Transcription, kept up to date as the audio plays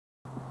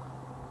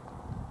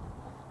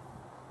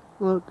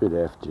Well, good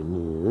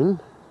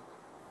afternoon.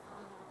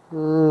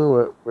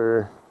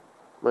 We're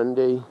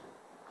Monday,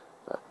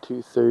 about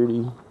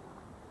 2:30.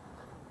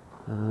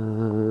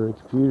 The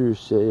computer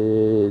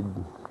said,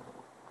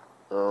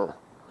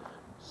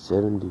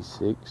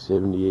 76,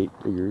 78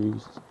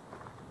 degrees.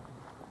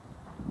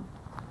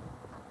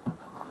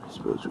 I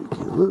suppose we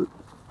can look.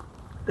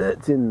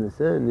 That's in the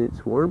sun,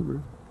 it's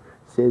warmer.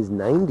 It says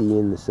 90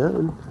 in the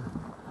sun.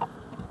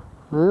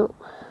 Well,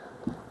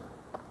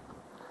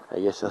 I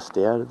guess I'll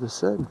stay out of the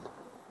sun.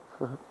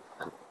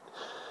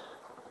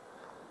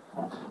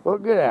 Well,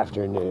 good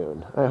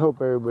afternoon. I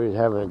hope everybody's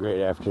having a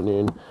great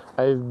afternoon.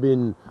 I've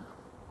been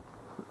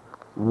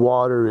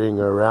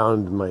watering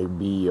around my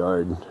bee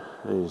yard.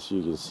 As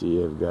you can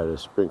see, I've got a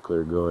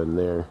sprinkler going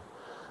there.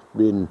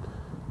 Been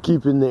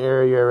keeping the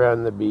area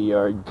around the bee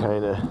yard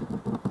kind of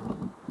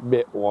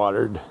bit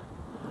watered.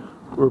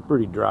 We're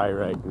pretty dry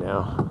right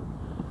now,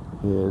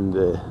 and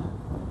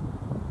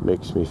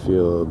makes me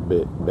feel a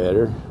bit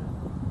better.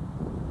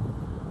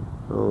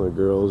 All the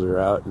girls are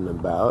out and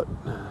about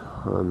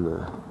on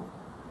the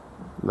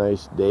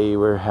nice day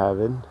we're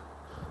having.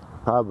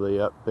 Probably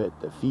up at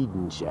the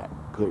feeding shack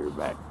clear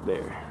back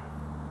there.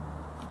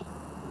 I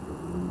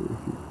wonder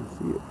if you can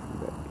see it from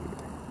back here.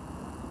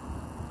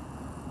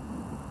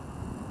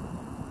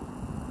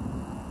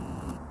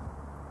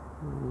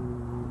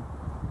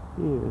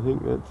 Yeah, I think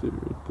that's it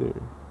right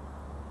there.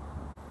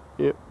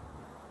 Yep.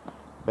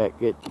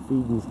 Back at the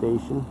feeding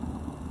station.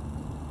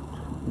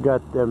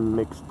 Got them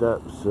mixed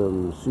up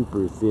some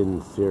super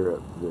thin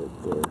syrup that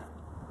they're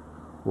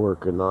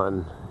working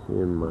on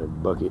in my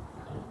bucket.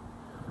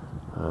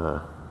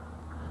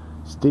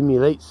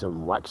 Stimulate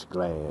some wax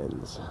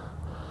glands.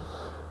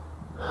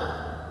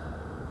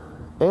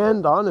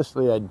 And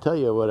honestly, I'd tell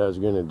you what I was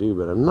going to do,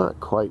 but I'm not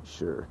quite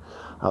sure.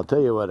 I'll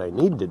tell you what I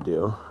need to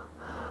do,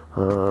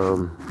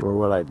 or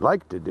what I'd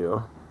like to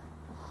do.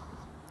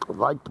 I'd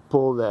like to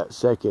pull that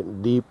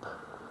second deep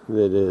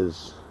that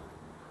is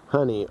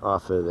honey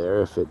off of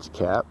there if it's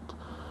capped.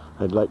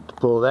 I'd like to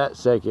pull that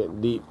second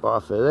deep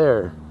off of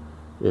there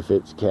if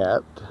it's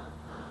capped.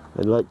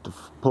 I'd like to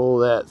pull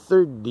that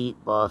third deep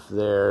off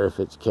there if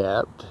it's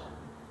capped.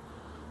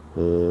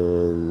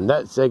 And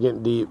that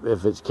second deep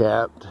if it's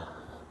capped.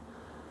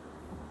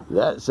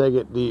 That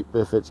second deep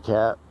if it's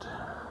capped.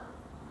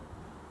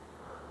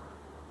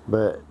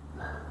 But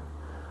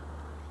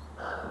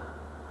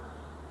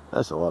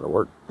that's a lot of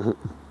work.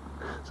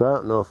 So I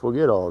don't know if we'll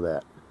get all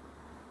that.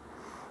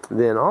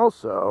 Then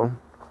also,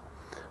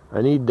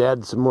 I need to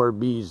add some more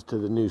bees to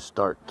the new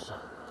start.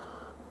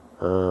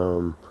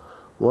 One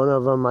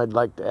of them I'd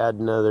like to add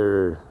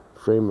another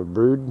frame of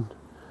brood,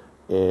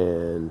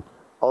 and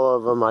all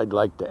of them I'd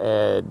like to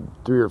add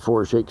 3 or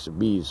 4 shakes of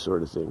bees,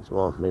 sort of things.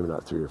 Well, maybe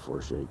not 3 or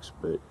 4 shakes,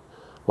 but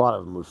a lot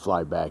of them would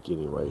fly back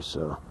anyway,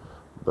 so,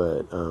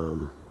 but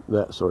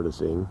that sort of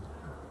thing.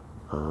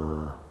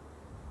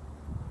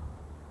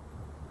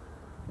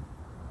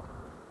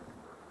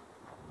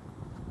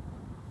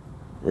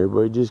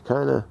 Everybody just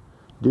kind of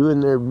doing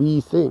their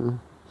bee thing.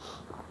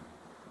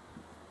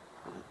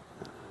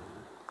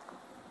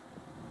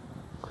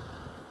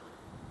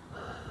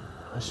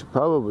 I should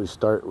probably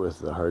start with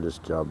the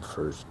hardest job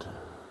first.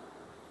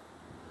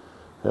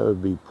 That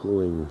would be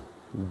pulling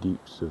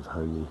deeps of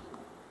honey.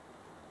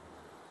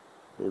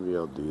 Maybe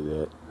I'll do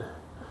that.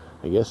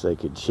 I guess I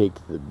could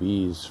shake the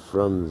bees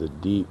from the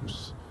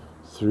deeps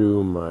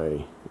through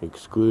my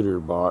excluder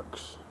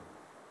box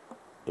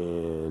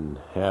and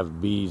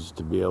have bees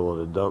to be able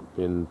to dump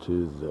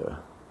into the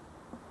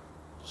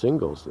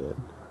singles then.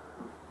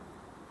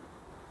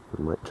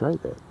 I might try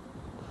that.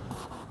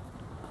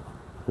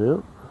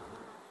 Well,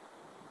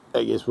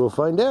 I guess we'll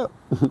find out.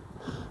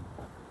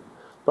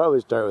 Probably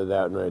start with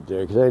that one right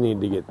there, because I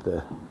need to get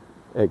the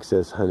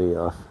excess honey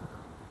off.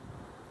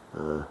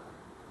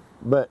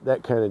 But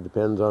that kind of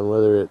depends on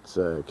whether it's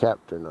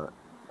capped or not.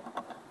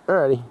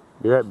 Alrighty,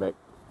 be right back.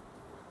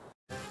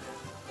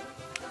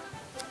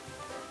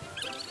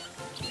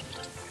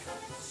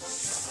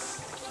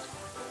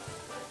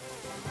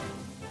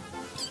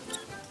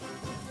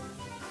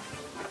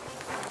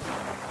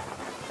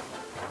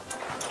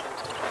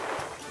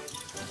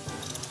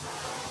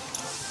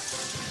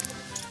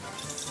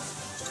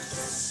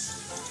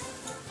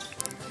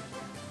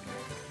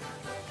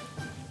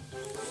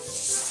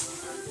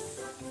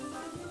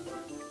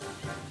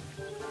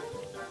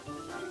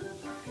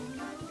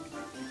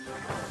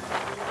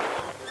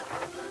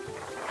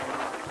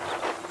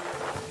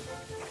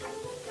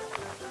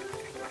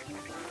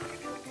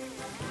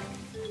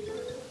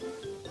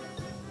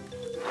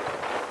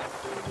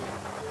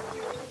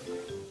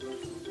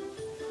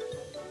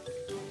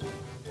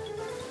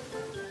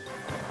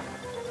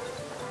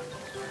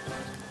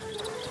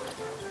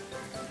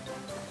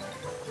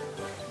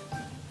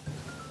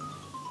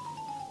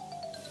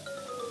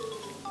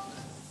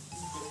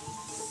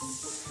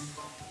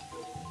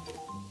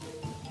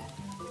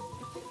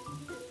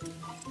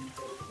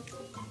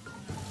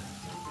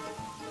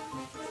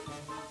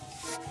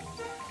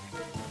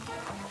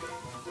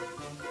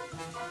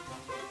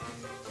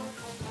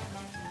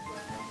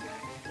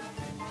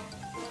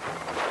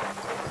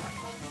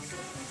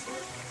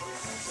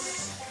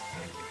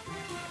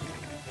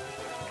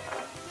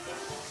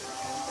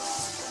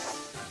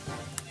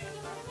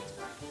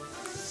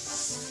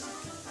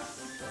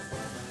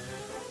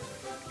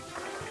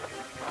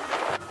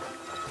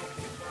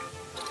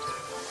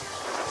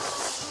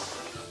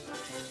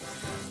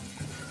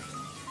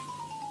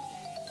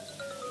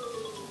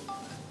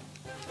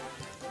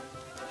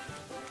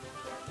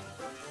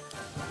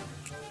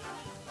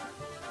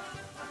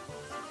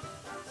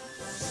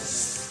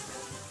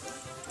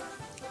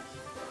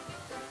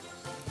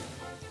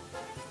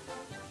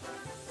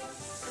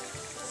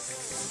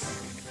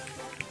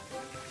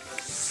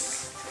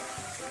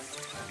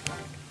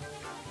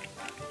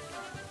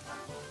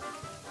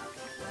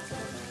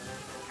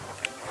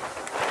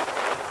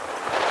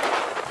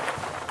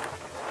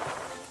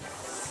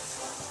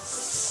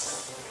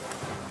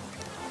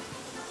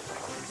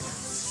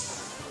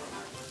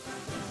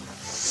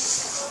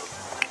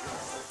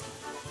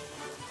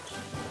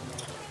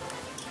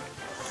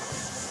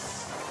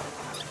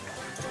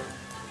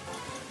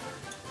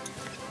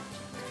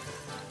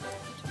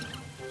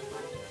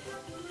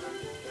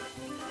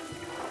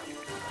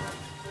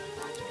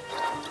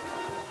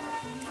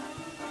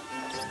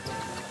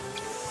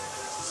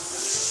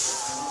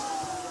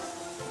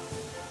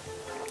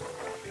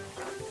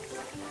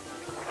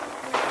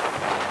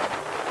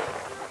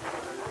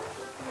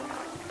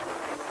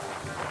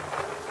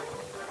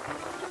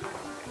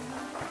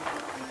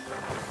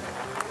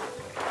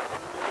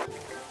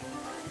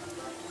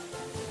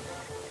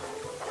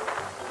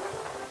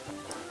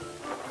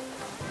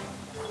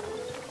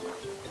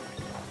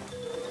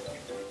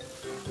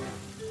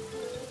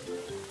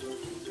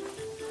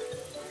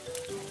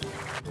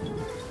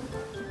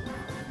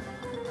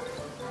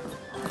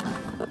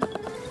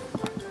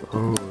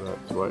 Oh,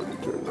 that's why we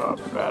turned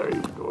off. The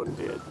battery's going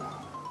dead.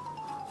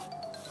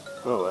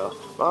 Oh well.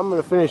 I'm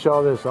going to finish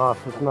all this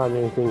off. It's not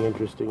anything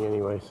interesting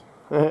anyways.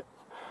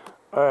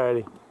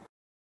 Alrighty.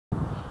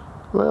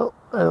 Well,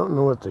 I don't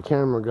know what the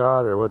camera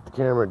got or what the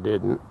camera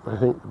didn't. I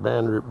think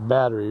the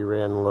battery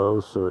ran low,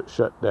 so it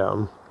shut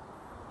down.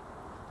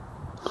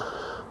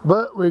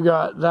 But we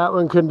got that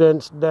one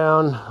condensed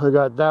down, we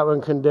got that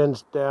one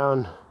condensed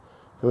down,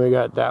 and we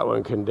got that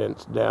one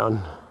condensed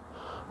down.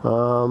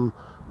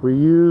 We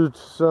used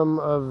some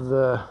of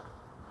the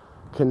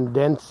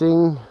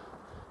condensing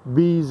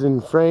bees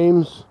and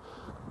frames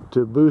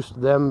to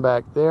boost them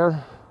back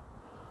there.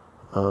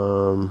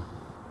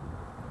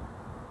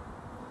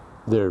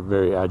 They're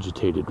very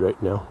agitated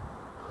right now.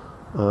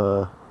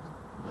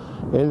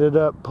 Ended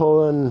up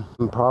pulling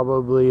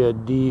probably a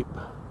deep,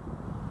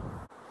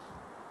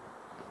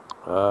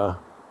 but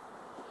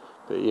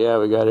yeah,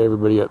 we got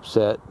everybody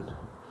upset.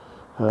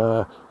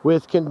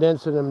 With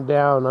condensing them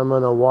down, I'm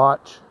gonna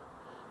watch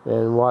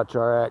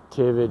our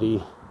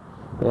activity,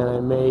 and I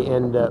may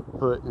end up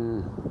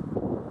putting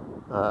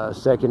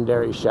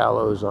secondary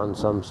shallows on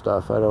some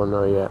stuff. I don't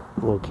know yet.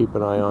 We'll keep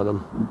an eye on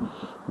them.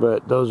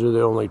 But those are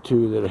the only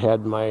two that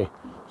had my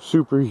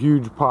super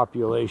huge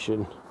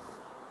population.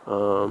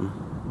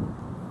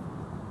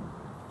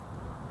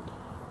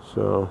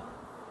 So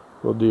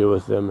we'll deal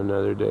with them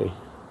another day.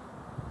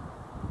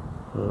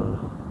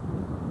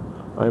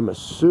 I'm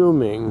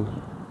assuming,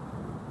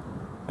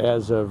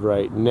 as of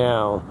right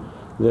now,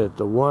 that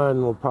the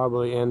one will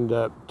probably end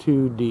up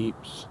 2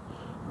 deeps,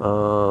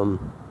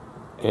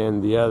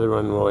 and the other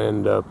one will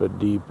end up a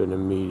deep and a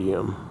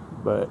medium,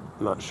 but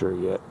not sure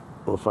yet.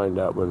 We'll find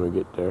out when we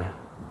get there.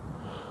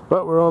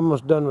 But we're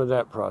almost done with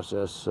that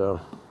process, so.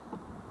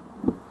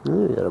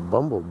 You got a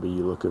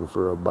bumblebee looking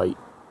for a bite.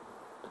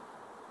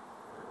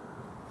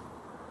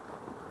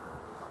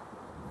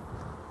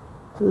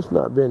 It's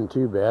not been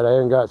too bad. I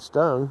haven't got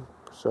stung,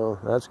 so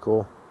that's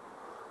cool.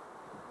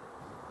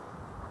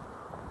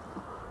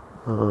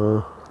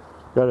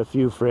 Got a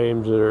few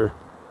frames that are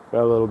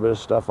got a little bit of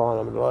stuff on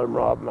them to let them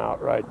rob them out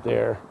right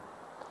there.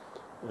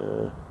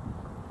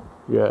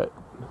 Got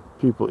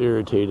people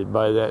irritated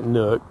by that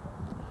nook.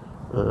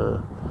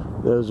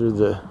 Those are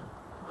the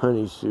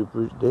honey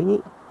supers. Dang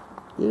it,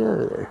 get out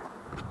of there.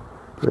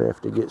 I'm gonna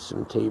have to get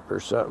some tape or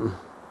something,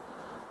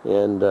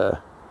 and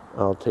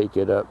I'll take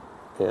it up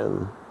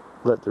and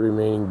let the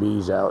remaining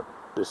bees out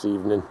this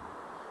evening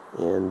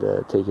and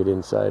take it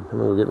inside. I'm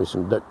gonna go get me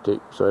some duct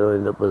tape so I don't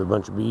end up with a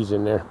bunch of bees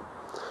in there.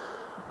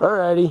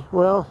 Alrighty,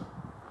 well,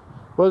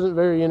 wasn't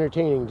very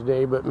entertaining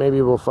today, but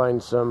maybe we'll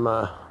find some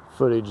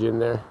footage in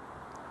there.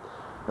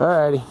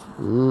 Alrighty,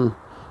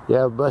 you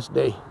have a blessed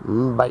day.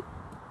 Bye.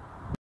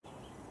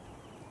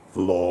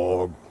 Floor.